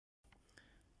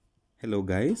Hello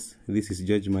guys, this is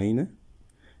George Maina,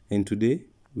 and today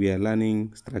we are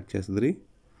learning structures 3,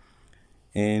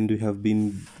 and we have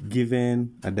been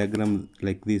given a diagram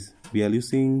like this. We are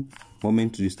using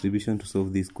moment distribution to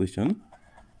solve this question.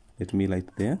 Let me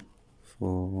write there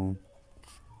for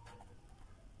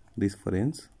this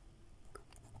friends.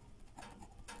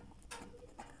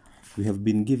 We have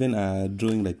been given a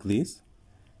drawing like this,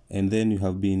 and then you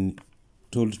have been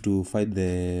told to find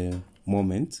the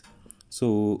moments.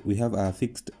 So we have a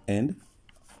fixed end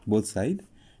both sides,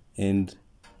 and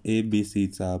A, B, C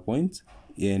it's our points,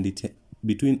 and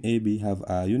between A, B have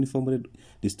a uniformly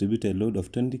distributed load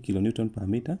of 20 kilonewton per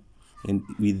meter, and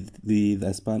with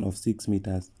a span of 6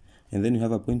 meters. And then you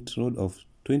have a point load of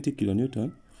 20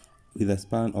 kilonewton with a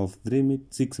span of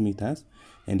 6 meters,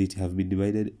 and it have been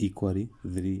divided equally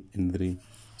 3 and 3.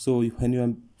 So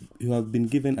when you have been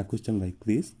given a question like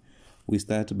this, we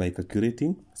start by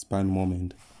calculating span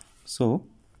moment. So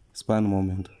span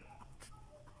moment.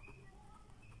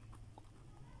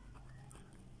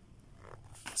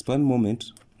 Span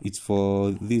moment, it's for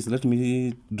this. Let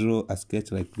me draw a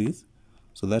sketch like this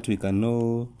so that we can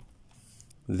know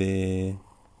the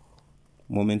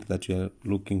moment that you are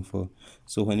looking for.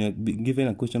 So when you're given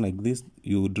a question like this,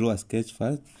 you draw a sketch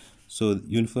first. So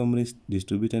uniformly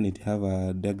distributed, it have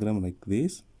a diagram like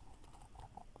this,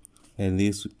 and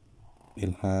this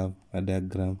will have a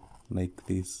diagram like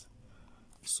this.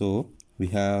 So we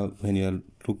have, when you are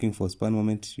looking for span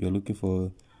moment, you are looking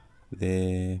for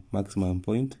the maximum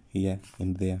point here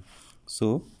and there.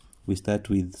 So we start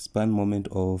with span moment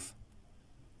of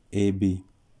AB.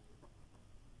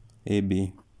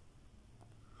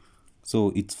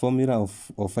 So its formula of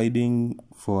finding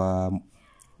for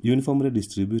uniformly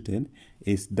distributed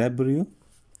is W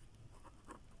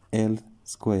L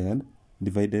squared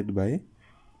divided by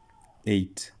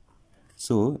 8.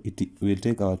 So it will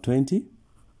take our 20,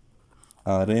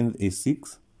 our length is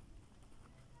 6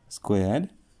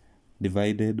 squared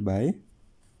divided by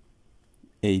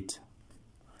 8.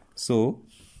 So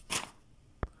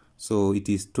it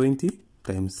is 20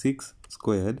 times 6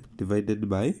 squared divided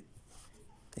by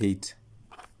 8.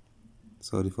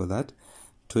 Sorry for that.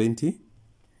 20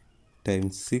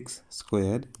 times 6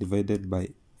 squared divided by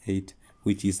 8,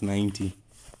 which is 90.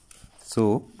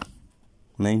 So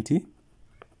 90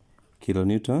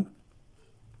 kilonewton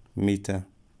meter.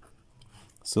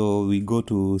 So we go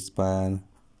to span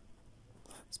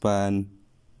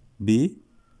B,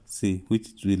 C,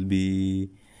 which will be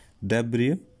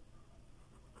W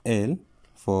L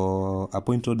for a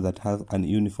point load that has an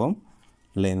uniform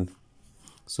length.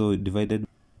 So divided,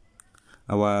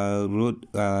 our load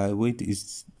weight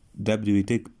is W, we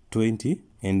take 20,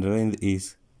 and length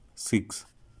is 6.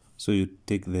 So you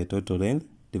take the total length,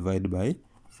 divide by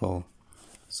 4.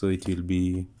 So it will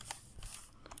be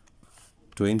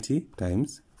 20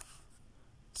 times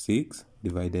 6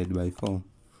 divided by 4,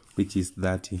 which is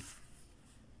 30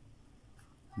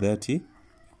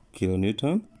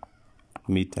 kilonewton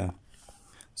meter.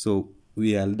 So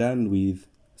we are done with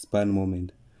span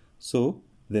moment. So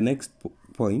the next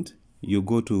point, you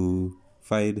go to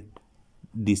find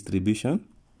distribution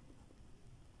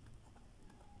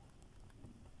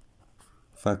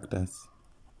factors.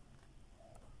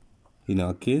 In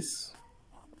our case,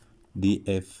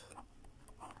 DF.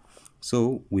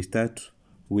 So we start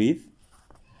with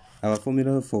our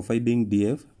formula for finding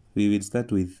DF. We will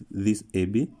start with this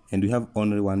AB, and we have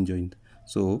only one joint.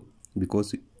 So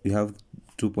because we have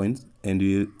 2 points and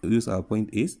we use our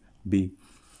point is B,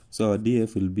 so our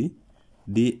DF will be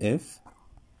DF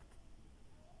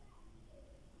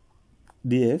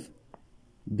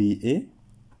BA,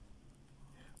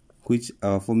 which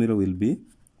our formula will be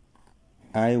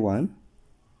I1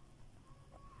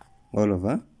 all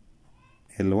over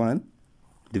L1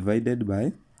 divided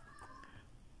by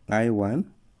I1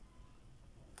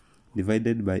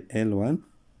 divided by L1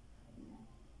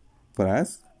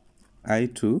 plus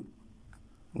I2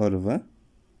 all over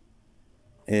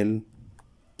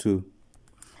L2.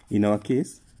 In our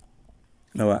case,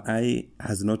 our I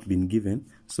has not been given,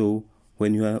 so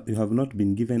when you have not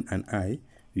been given an I,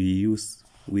 we use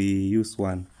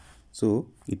 1. So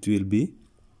it will be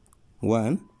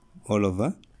 1 all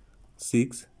over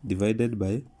 6 divided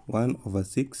by 1 over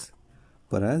 6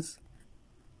 plus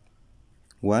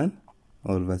 1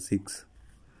 over 6,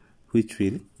 which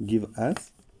will give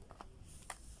us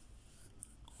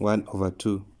 1 over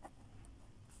 2.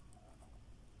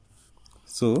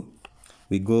 So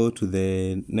we go to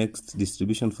the next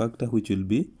distribution factor, which will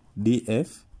be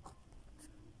DF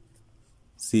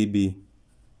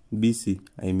BC.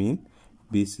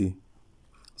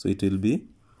 So it will be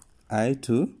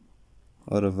I2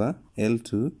 all over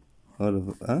L2 all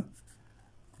over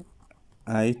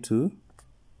I2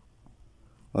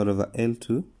 all over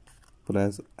L2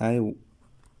 plus I1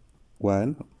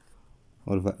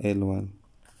 all over L1.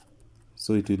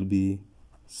 So it will be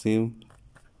same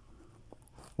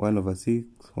 1 over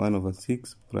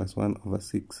 6 plus 1 over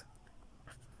 6.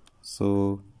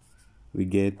 So we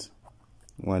get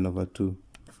 1 over 2.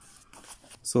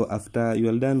 So after you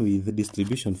are done with the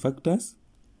distribution factors,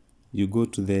 you go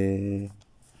to the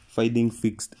finding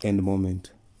fixed end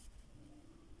moment.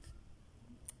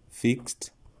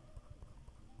 Fixed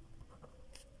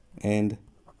end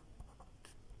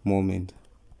moment.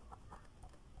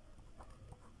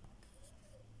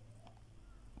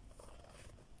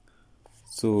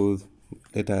 So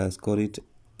let us call it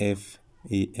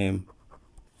FEM.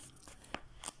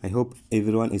 I hope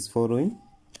everyone is following.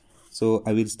 So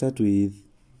I will start with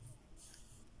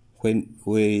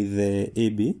the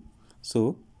AB.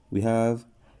 So we have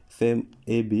FEM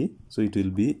AB, so it will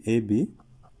be AB,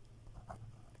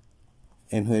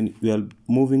 and when we are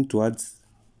moving towards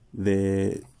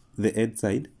the head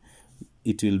side,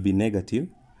 it will be negative.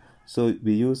 So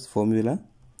we use formula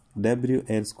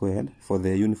WL squared for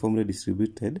the uniformly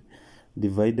distributed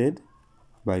divided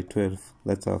by 12.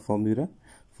 That's our formula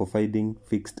for finding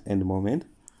fixed end moment,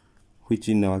 which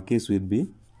in our case will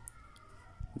be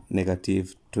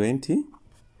negative 20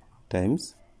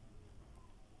 times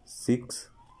 6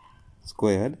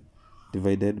 squared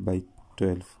divided by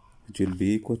 12, which will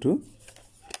be equal to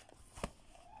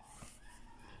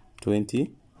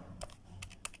 20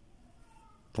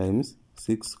 times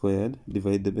 6 squared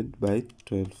divided by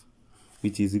 12,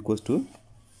 which is equal to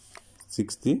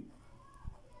 60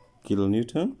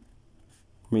 kilonewton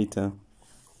meter.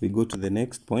 We go to the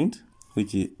next point,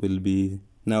 which will be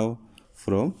now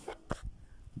from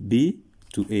B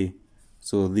to A.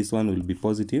 So this one will be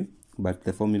positive, but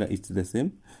the formula is the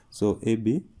same. So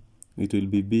AB, it will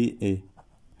be BA.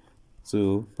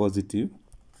 So positive.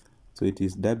 So it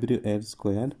is WL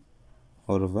squared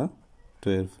all over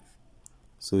 12.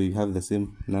 So you have the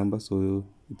same number, so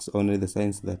it's only the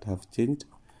signs that have changed.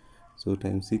 So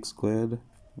times 6 squared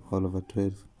all over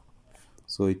 12.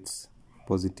 So it's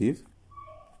positive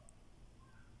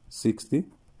 60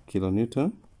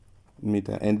 kilonewton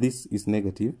meter, and this is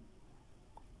negative.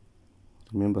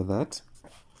 Remember that.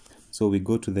 So we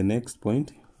go to the next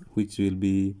point, which will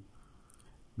be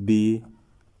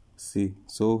BC.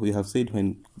 So we have said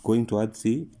when going towards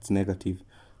C, it's negative.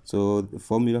 So the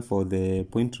formula for the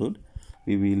point rod,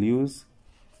 we will use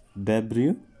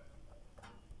WL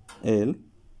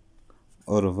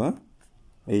all over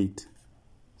 8.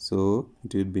 So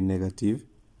it will be negative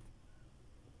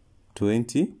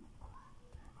 20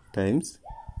 times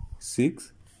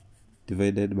 6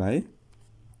 divided by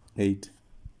 8.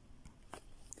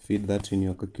 Feed that in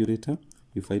your calculator.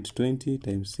 You find 20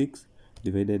 times 6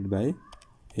 divided by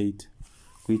 8,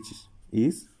 which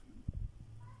is,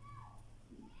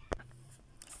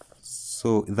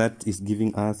 so that is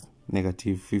giving us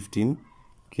negative 15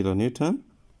 kilonewton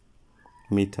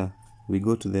meter. We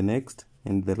go to the next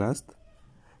and the last.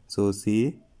 So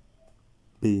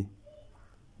CB.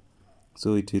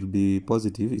 So it will be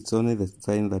positive. It's only the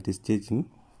sign that is changing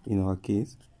in our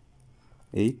case.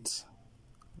 8,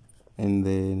 and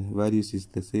the values is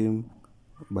the same,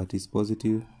 but it's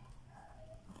positive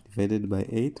divided by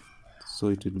 8. So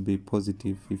it will be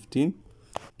positive 15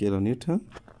 kilonewton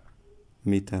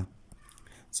meter.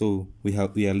 So we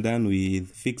are done with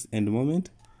fixed end moment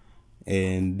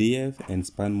and DF and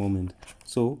span moment.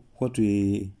 So what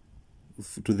we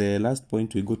to the last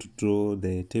point, we go to draw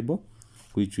the table,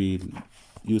 which we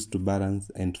use to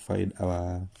balance and find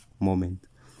our moment.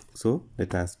 So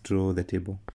let us draw the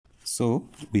table. So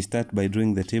we start by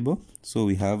drawing the table. So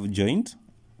we have joint,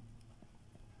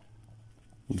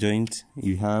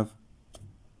 you have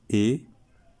A,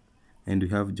 and we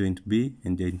have joint B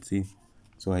and joint C.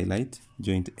 So highlight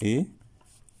joint A,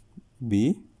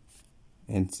 B,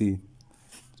 and C.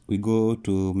 We go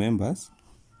to members.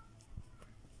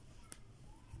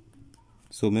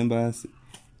 So members,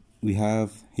 we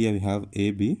have here, we have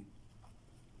AB,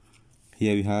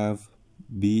 here we have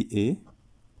BA,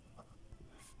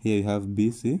 here we have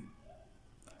BC,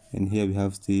 and here we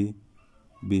have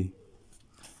CB.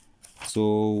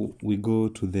 So we go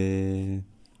to the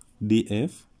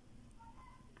DF.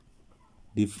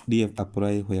 DF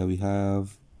apply where we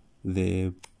have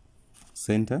the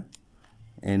center,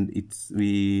 and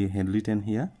we had written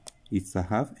here it's a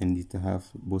half, and it's a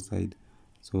half both sides.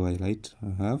 So I write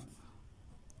a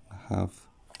half,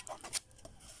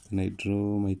 and I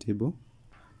draw my table.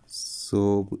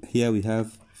 So here we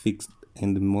have fixed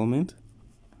end moment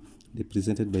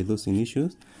represented by those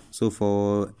initials. So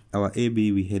for our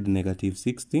AB, we had negative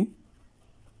 60.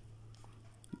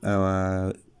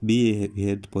 our B we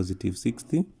had positive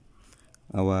 60,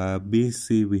 our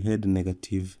BC we had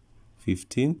negative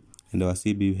 15, and our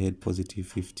CB we had positive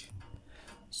 15.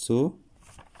 So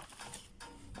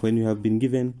when you have been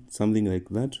given something like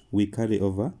that, we carry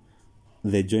over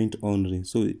the joint only.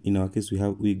 So in our case,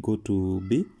 we go to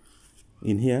B.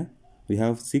 In here we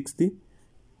have 60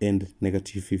 and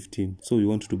negative 15. So we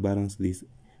want to balance this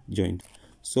joint.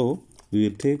 So we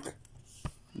will take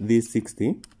this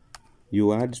 60,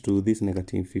 you add to this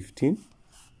negative 15,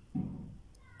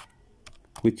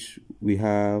 which we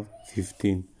have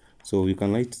 15. So you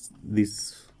can write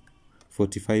this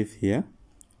 45 here,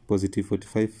 positive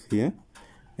 45 here,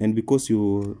 and because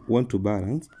you want to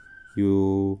balance,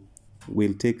 you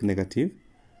will take negative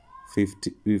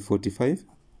 45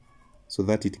 so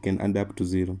that it can add up to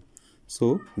 0.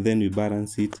 So then we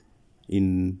balance it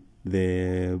in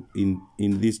the in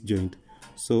this joint.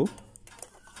 So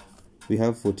we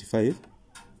have 45,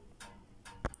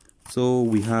 so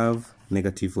we have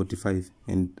negative 45,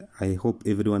 and I hope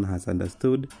everyone has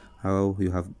understood how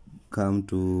you have come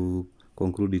to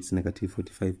conclude it's negative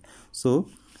 45. So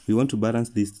we want to balance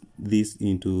this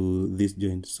into this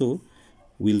joint. So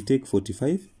we'll take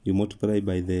 45, you multiply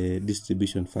by the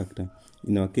distribution factor.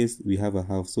 In our case, we have a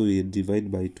half, so we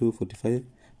divide by 2. 45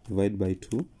 divide by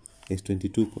 2 is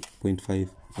 22.5,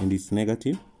 and it's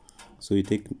negative, so we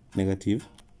take negative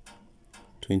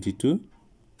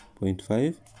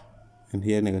 22.5, and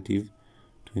here negative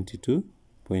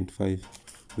 22.5.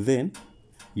 Then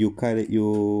you carry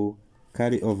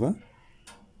over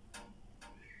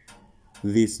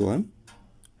this one,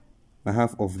 a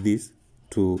half of this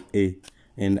to A,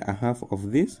 and a half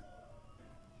of this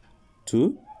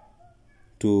to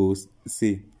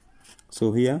C.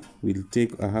 So here we'll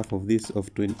take a half of this of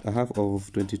a half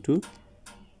of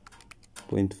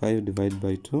 22.5 divided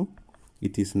by 2.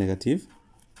 It is negative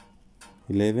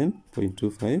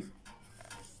 11.25.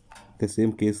 The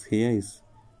same case here is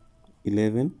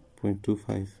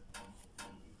 11.25.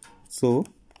 So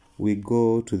we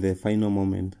go to the final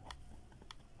moment.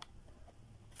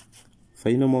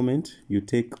 Final moment, you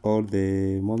take all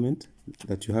the moment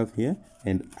that you have here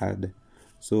and add.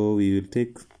 So we will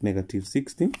take negative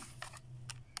 60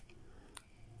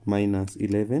 minus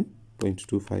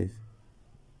 11.25,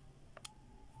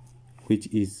 which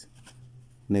is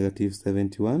negative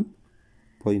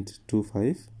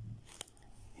 71.25.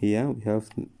 Here we have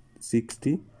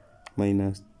 60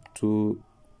 minus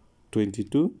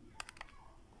 22,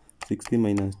 60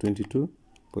 minus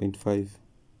 22.5,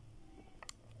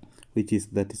 which is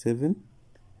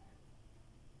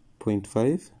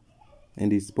 37.5,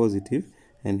 and it's positive.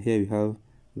 And here we have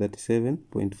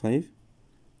 37.5,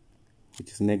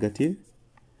 which is negative.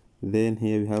 Then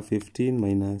here we have 15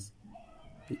 minus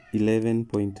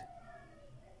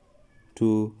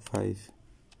 11.25,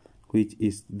 which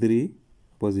is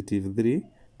positive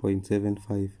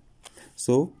 3.75.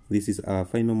 So this is our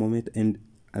final moment, and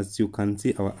as you can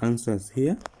see, our answers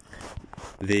here,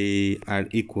 they are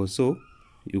equal. So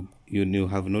you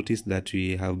have noticed that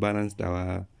we have balanced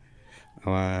our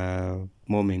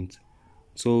moment.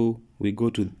 So we go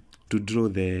to draw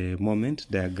the moment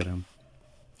diagram.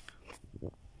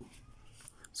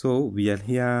 So we are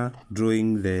here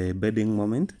drawing the bending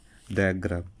moment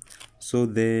diagram. So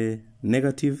the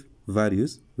negative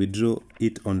values, we draw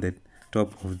it on the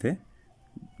top of the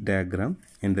diagram,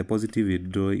 and the positive, we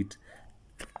draw it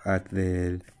at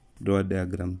the draw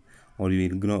diagram, or we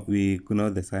ignore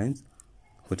the signs,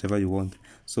 whatever you want.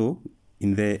 So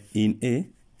in A,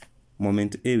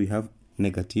 moment A, we have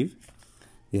negative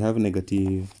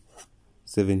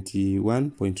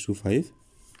 71.25.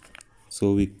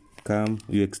 So we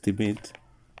estimate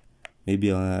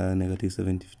maybe negative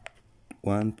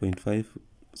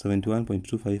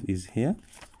 71.25 is here.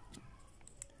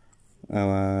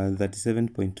 Our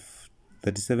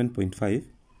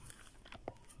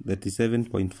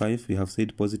 37.5, we have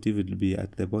said positive, it will be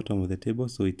at the bottom of the table,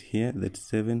 so it here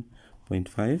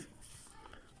 37.5.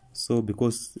 So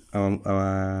because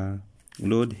our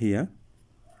load here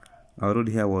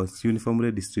was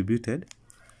uniformly distributed,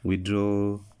 we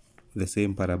draw the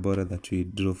same parabola that we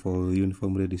draw for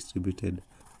uniformly distributed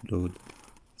load,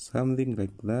 something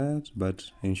like that,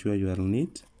 but ensure you are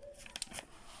neat.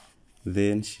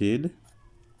 Then shade,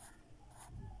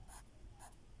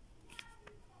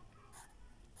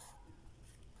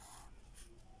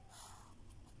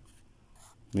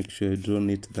 make sure you draw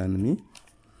neat than me.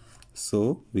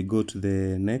 So we go to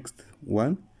the next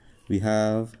one. We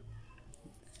have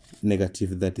negative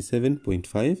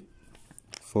 37.5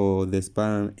 for the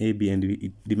span AB,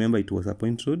 and remember it was a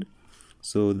point load.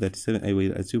 So 37, I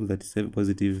will assume 37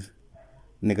 positive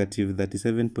negative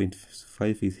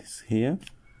 37.5 is here,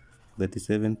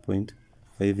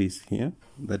 37.5 is here,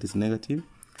 that is negative,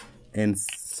 and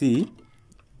C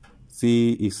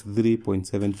is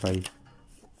 3.75.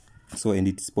 So, and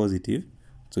it's positive,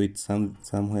 so it's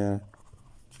somewhere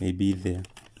maybe there.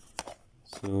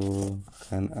 So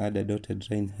can add a dotted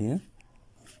line here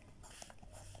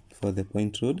for the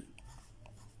point rod.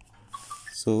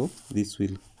 So this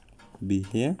will be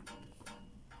here,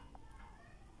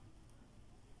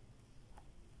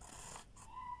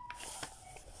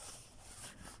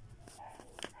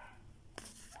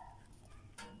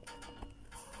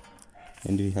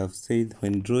 and we have said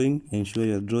when drawing, ensure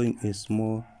your drawing is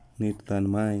more neat than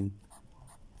mine.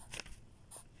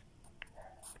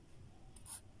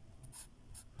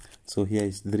 So here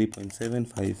is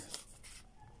 3.75.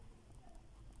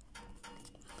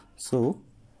 So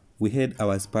we had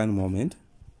our span moment.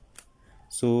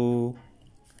 So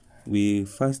we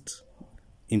first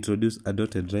introduce a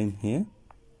dotted line here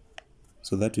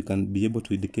so that we can be able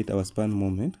to indicate our span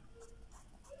moment.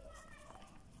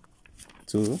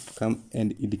 So come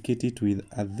and indicate it with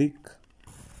a thick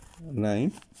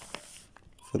line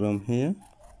from here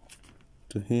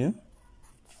to here,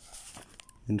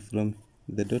 and from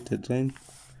the dotted line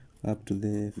up to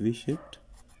the V-shaped.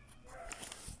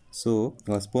 So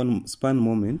our span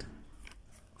moment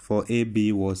for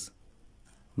AB was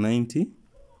 90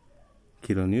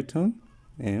 kilonewton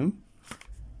M,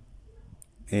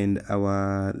 and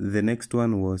the next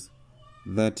one was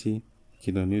 30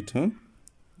 kilonewton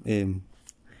M.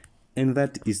 And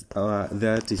that is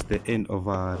the end of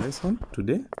our lesson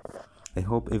today. I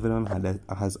hope everyone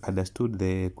has understood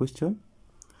the question,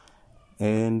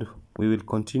 and we will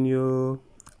continue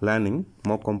learning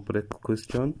more complex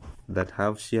questions that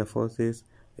have shear forces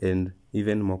and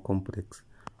even more complex.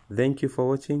 Thank you for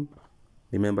watching.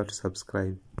 Remember to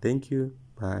subscribe. Thank you.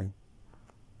 Bye.